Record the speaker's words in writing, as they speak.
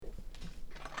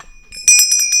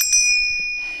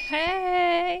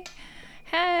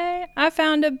I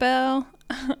found a bell.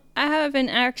 I have an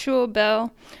actual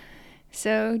bell.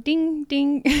 So, ding,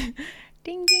 ding, ding,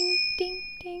 ding, ding,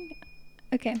 ding.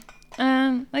 Okay.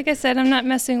 Like I said, I'm not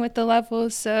messing with the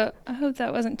levels, so I hope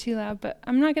that wasn't too loud, but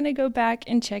I'm not going to go back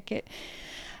and check it.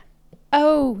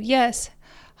 Oh, yes.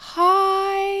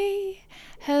 Hi.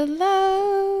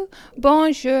 Hello.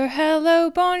 Bonjour.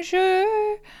 Hello.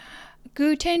 Bonjour.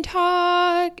 Guten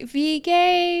Tag. Wie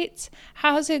geht's?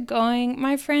 How's it going,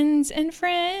 my friends and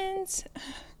friends?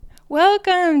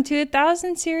 Welcome to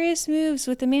 1,000 Serious Moves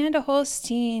with Amanda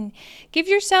Holstein. Give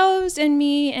yourselves and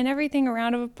me and everything a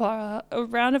round of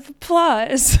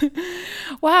applause.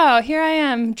 Wow, here I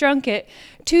am, drunk at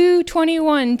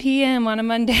 2:21 p.m. on a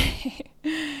Monday.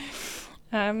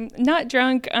 Not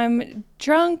drunk, I'm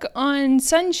drunk on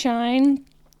sunshine.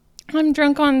 I'm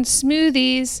drunk on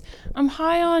smoothies. I'm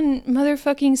high on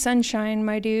motherfucking sunshine,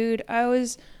 my dude. I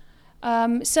was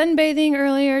sunbathing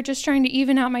earlier, just trying to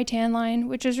even out my tan line,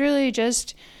 which is really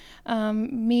just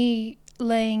me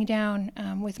laying down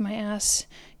with my ass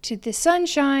to the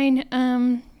sunshine,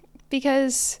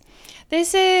 because they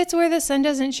say it's where the sun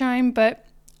doesn't shine, but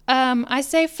I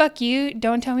say fuck you,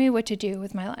 don't tell me what to do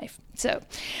with my life. So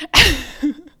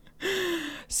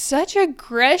such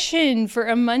aggression for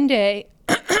a Monday.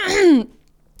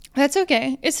 That's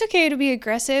okay. It's okay to be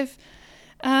aggressive.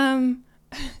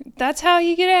 That's how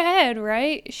you get ahead,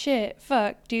 right? Shit,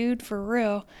 fuck, dude, for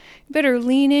real. You better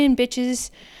lean in,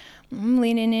 bitches. I'm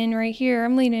leaning in right here.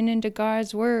 I'm leaning into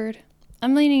God's word.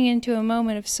 I'm leaning into a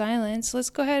moment of silence. Let's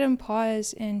go ahead and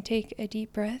pause and take a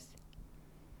deep breath.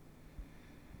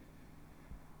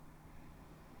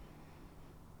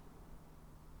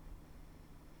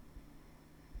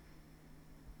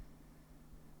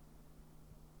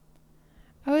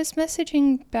 I was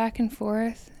messaging back and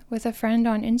forth with a friend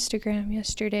on Instagram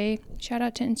yesterday. Shout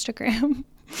out to Instagram.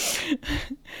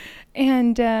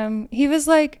 And he was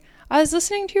like, I was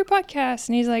listening to your podcast,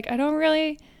 and he's like, I don't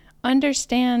really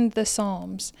understand the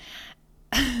Psalms.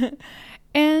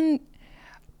 And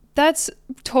that's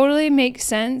totally makes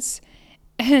sense,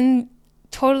 and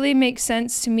totally makes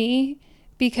sense to me,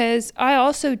 because I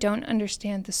also don't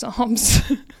understand the Psalms.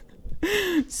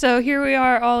 So here we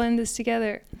are, all in this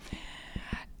together.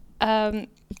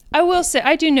 I will say,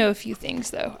 I do know a few things,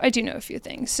 though. I do know a few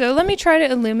things. So let me try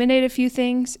to illuminate a few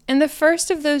things. And the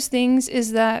first of those things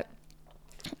is that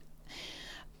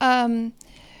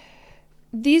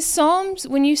these Psalms,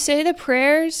 when you say the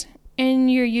prayers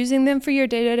and you're using them for your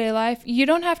day-to-day life, you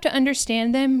don't have to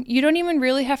understand them. You don't even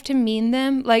really have to mean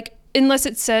them, like, unless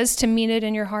it says to mean it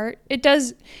in your heart. It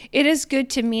is good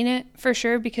to mean it, for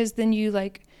sure, because then you,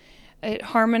 like, it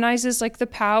harmonizes, like, the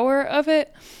power of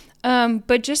it.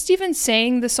 But just even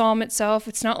saying the psalm itself,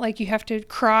 it's not like you have to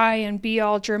cry and be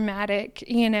all dramatic,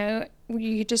 you know.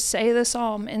 You just say the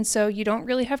psalm, and so you don't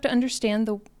really have to understand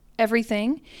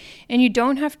everything, and you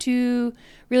don't have to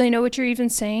really know what you're even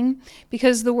saying,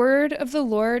 because the word of the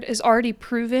Lord is already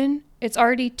proven. It's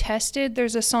already tested.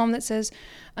 There's a psalm that says,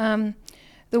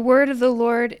 the word of the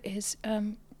Lord is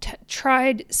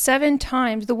tried 7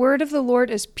 times. The word of the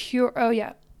Lord is pure. Oh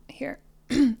yeah, here.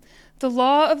 The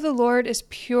law of the Lord is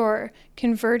pure,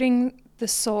 converting the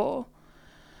soul.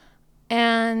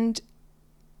 And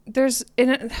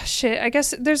I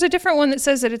guess there's a different one that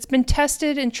says that it's been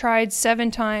tested and tried 7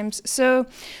 times. So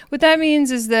what that means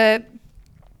is that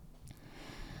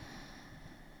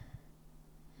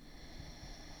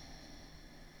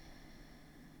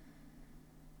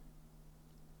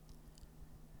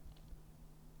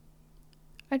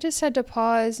I just had to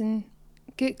pause and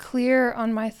get clear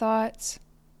on my thoughts.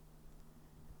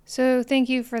 So thank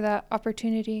you for that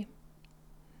opportunity.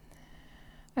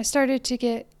 I started to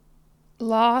get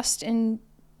lost, and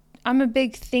I'm a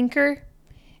big thinker,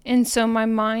 and so my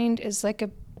mind is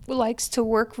likes to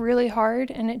work really hard,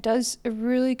 and it does a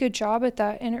really good job at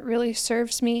that, and it really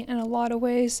serves me in a lot of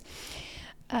ways.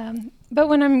 But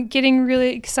when I'm getting really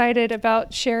excited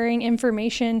about sharing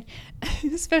information,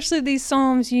 especially these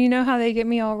Psalms, you know how they get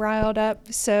me all riled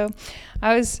up. So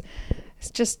it's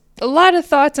just a lot of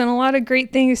thoughts and a lot of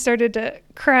great things started to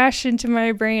crash into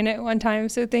my brain at one time.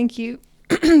 So thank you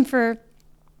for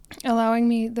allowing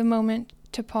me the moment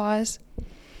to pause.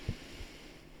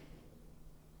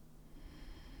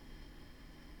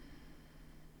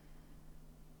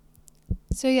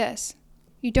 So yes,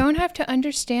 you don't have to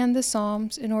understand the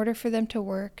Psalms in order for them to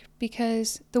work,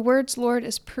 because the Lord's word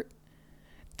is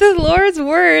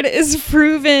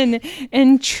proven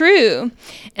and true.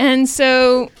 And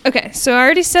so, okay, so I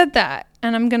already said that,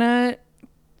 and I'm going to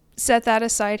set that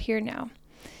aside here now.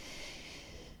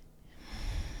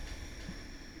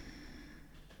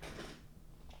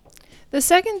 The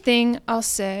second thing I'll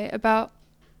say about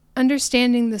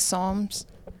understanding the Psalms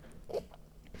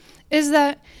is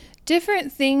that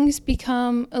different things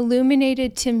become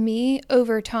illuminated to me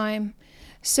over time.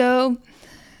 So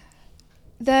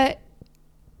that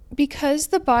because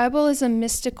the Bible is a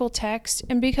mystical text,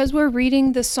 and because we're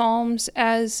reading the Psalms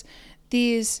as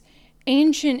these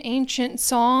ancient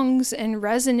songs and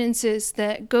resonances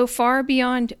that go far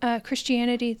beyond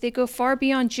Christianity, they go far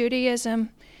beyond Judaism,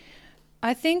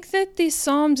 I think that these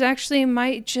Psalms actually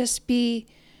might just be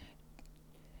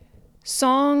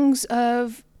songs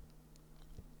of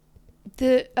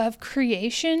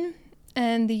creation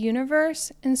and the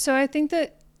universe. And so I think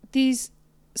that these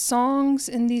songs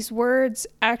and these words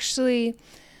actually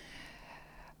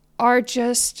are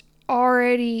just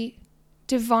already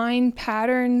divine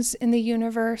patterns in the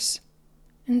universe.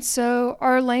 And so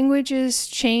our languages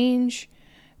change,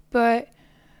 but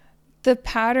the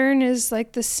pattern is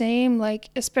like the same, like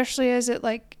especially as it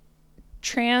like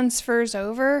transfers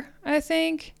over, I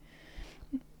think.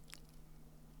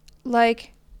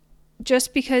 Like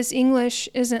just because English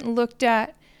isn't looked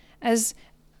at as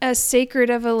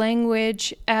sacred of a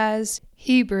language as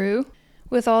Hebrew,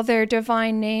 with all their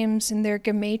divine names and their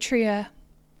gematria,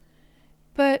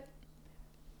 but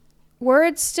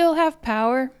words still have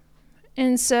power,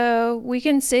 and so we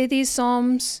can say these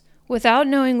psalms without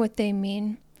knowing what they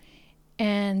mean,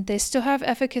 and they still have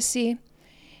efficacy.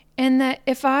 And that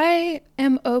if I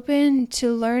am open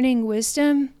to learning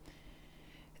wisdom,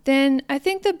 then I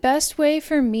think the best way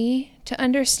for me to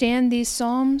understand these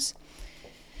psalms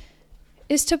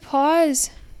is to pause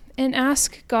and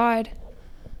ask God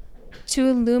to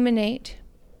illuminate.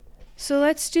 So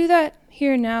let's do that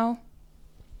here now.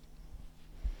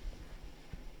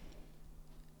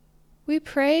 We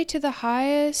pray to the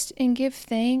highest and give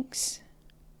thanks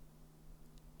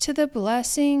to the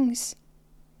blessings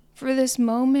for this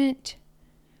moment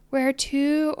where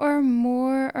two or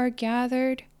more are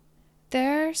gathered.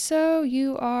 There so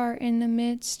you are in the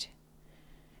midst.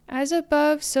 As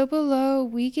above, so below,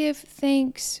 we give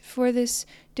thanks for this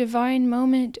divine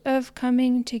moment of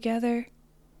coming together.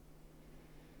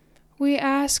 We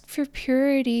ask for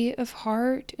purity of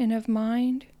heart and of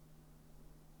mind,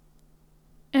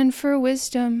 and for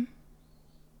wisdom.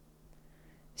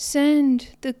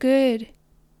 Send the good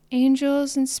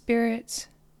angels and spirits.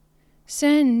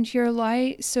 Send your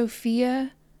light,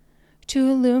 Sophia, to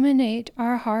illuminate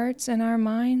our hearts and our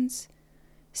minds.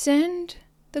 Send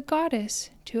the goddess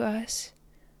to us,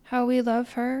 how we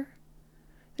love her,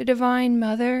 the divine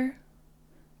mother,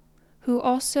 who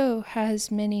also has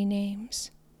many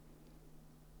names.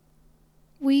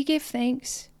 We give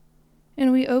thanks,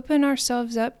 and we open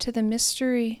ourselves up to the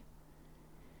mystery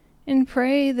and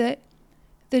pray that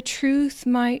the truth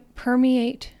might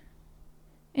permeate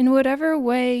in whatever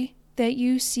way that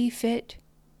you see fit.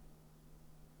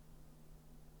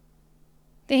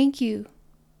 Thank you.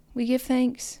 We give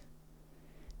thanks.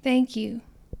 Thank you.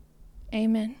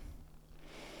 Amen.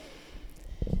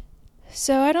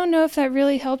 So I don't know if that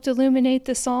really helped illuminate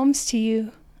the Psalms to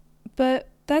you, but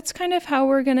that's kind of how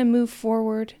we're going to move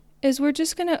forward, is we're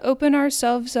just going to open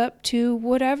ourselves up to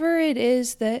whatever it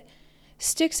is that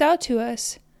sticks out to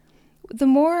us. The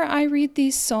more I read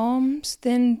these Psalms,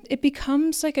 then it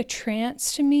becomes like a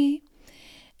trance to me,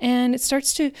 and it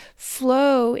starts to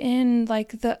flow in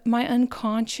like my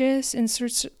unconscious and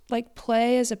starts like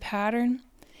play as a pattern.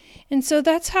 And so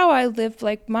that's how I live,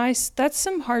 like that's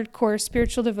some hardcore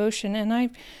spiritual devotion.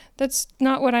 And that's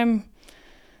not what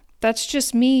that's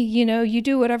just me, you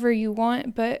do whatever you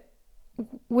want. But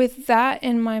with that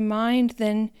in my mind,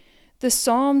 then the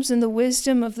Psalms and the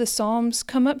wisdom of the Psalms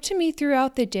come up to me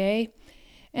throughout the day.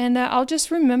 And I'll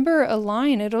just remember a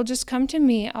line. It'll just come to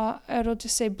me. It'll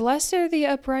just say, "Blessed are the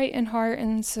upright in heart."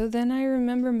 And so then I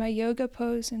remember my yoga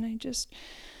pose and I just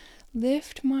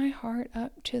lift my heart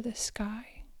up to the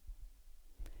sky.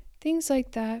 Things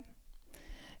like that.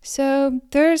 So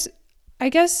I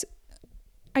guess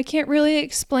I can't really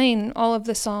explain all of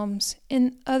the Psalms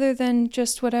other than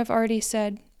just what I've already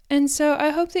said. And so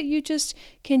I hope that you just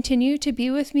continue to be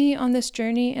with me on this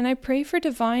journey, and I pray for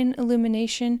divine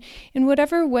illumination in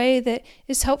whatever way that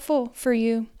is helpful for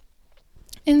you.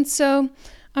 And so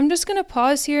I'm just going to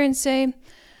pause here and say,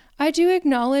 I do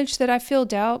acknowledge that I feel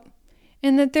doubt,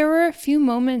 and that there were a few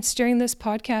moments during this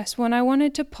podcast when I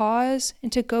wanted to pause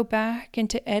and to go back and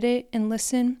to edit and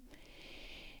listen.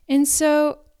 And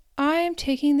so I am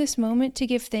taking this moment to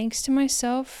give thanks to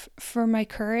myself for my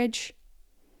courage,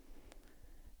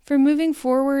 for moving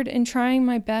forward and trying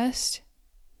my best.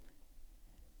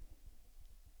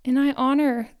 And I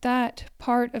honor that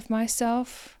part of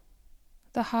myself,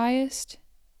 the highest.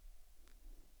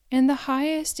 And the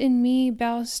highest in me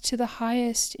bows to the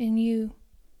highest in you.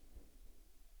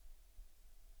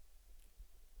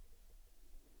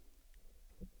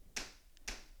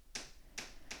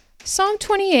 Psalm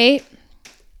 28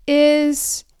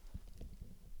 is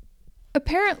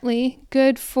apparently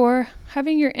good for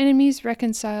having your enemies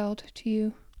reconciled to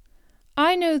you.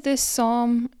 I know this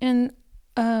psalm, and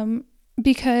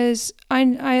because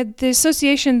the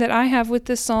association that I have with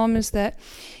this psalm is that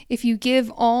if you give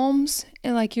alms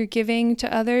and like you're giving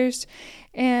to others,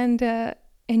 and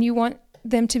you want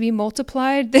them to be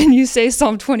multiplied, then you say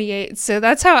Psalm 28. So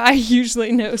that's how I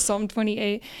usually know Psalm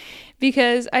 28,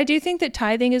 because I do think that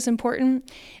tithing is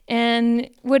important, and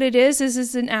what it is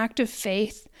an act of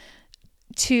faith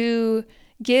to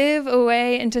give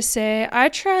away and to say, I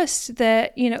trust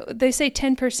that, they say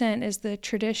 10% is the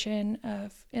tradition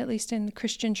of, at least in the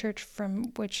Christian church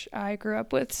from which I grew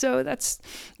up with. So that's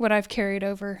what I've carried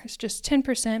over. It's just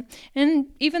 10%. And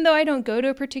even though I don't go to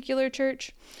a particular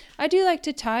church, I do like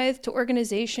to tithe to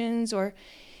organizations or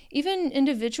even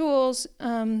individuals.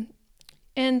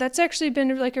 And that's actually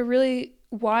been like a really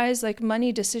wise, like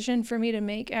money decision for me to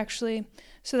make, actually.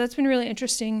 So that's been really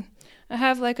interesting. I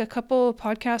have like a couple of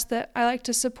podcasts that I like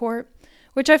to support,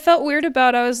 which I felt weird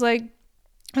about. I was like,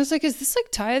 is this like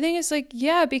tithing? It's like,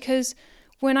 yeah, because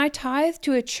when I tithe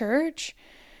to a church,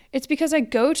 it's because I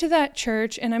go to that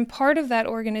church and I'm part of that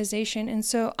organization. And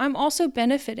so I'm also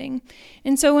benefiting.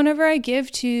 And so whenever I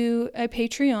give to a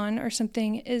Patreon or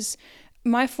something is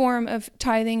my form of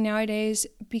tithing nowadays,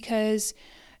 because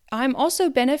I'm also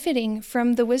benefiting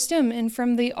from the wisdom and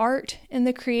from the art and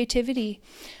the creativity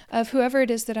of whoever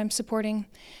it is that I'm supporting.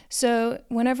 So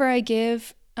whenever I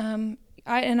give, I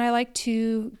like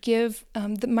to give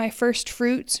my first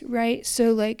fruits, right?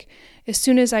 So like as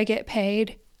soon as I get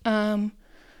paid, even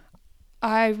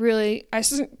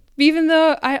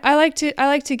though I like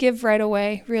to give right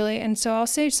away, really. And so I'll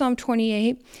say Psalm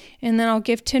 28, and then I'll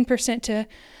give 10% to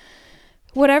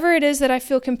whatever it is that I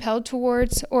feel compelled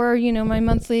towards, or, my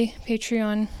monthly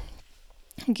Patreon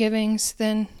givings,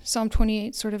 then Psalm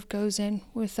 28 sort of goes in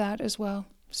with that as well.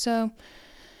 So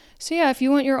yeah, if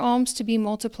you want your alms to be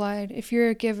multiplied, if you're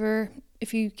a giver,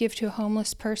 if you give to a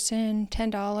homeless person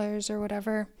 $10 or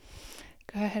whatever,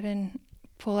 go ahead and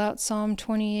pull out Psalm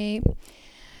 28.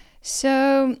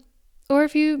 So, or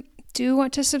if you do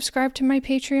want to subscribe to my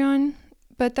Patreon,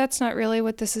 but that's not really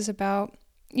what this is about,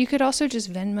 you could also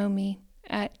just Venmo me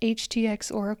at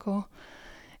HTX Oracle,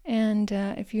 and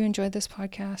if you enjoyed this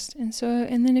podcast,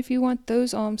 and then if you want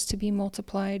those alms to be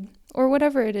multiplied, or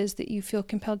whatever it is that you feel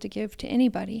compelled to give to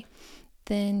anybody,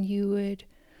 then you would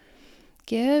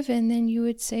give, and then you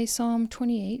would say Psalm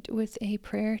 28 with a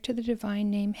prayer to the divine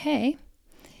name Hey,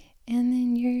 and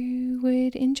then you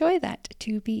would enjoy that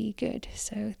to be good.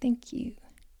 So thank you.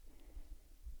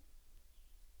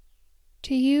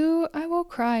 To you I will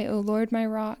cry, O Lord, my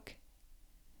rock.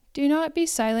 Do not be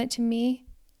silent to me,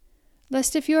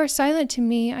 lest if you are silent to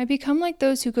me, I become like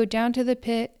those who go down to the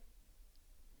pit.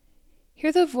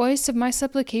 Hear the voice of my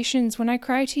supplications when I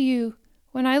cry to you,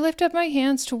 when I lift up my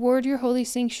hands toward your holy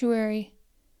sanctuary.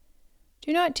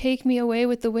 Do not take me away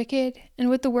with the wicked and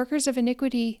with the workers of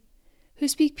iniquity, who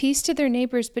speak peace to their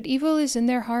neighbors, but evil is in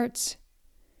their hearts.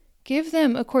 Give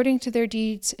them according to their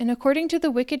deeds and according to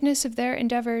the wickedness of their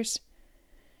endeavors.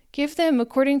 Give them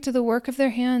according to the work of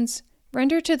their hands.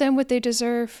 Render to them what they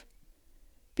deserve.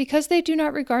 Because they do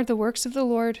not regard the works of the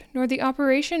Lord, nor the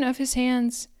operation of his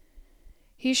hands,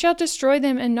 he shall destroy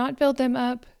them and not build them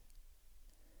up.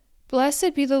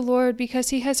 Blessed be the Lord, because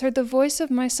he has heard the voice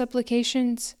of my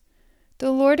supplications.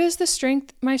 The Lord is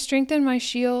my strength and my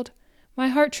shield. My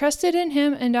heart trusted in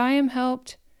him, and I am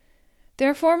helped.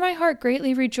 Therefore my heart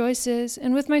greatly rejoices,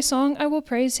 and with my song I will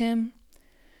praise him.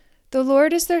 The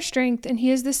Lord is their strength, and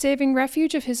he is the saving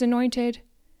refuge of his anointed.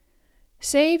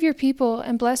 Save your people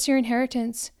and bless your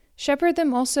inheritance. Shepherd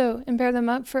them also and bear them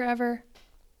up forever.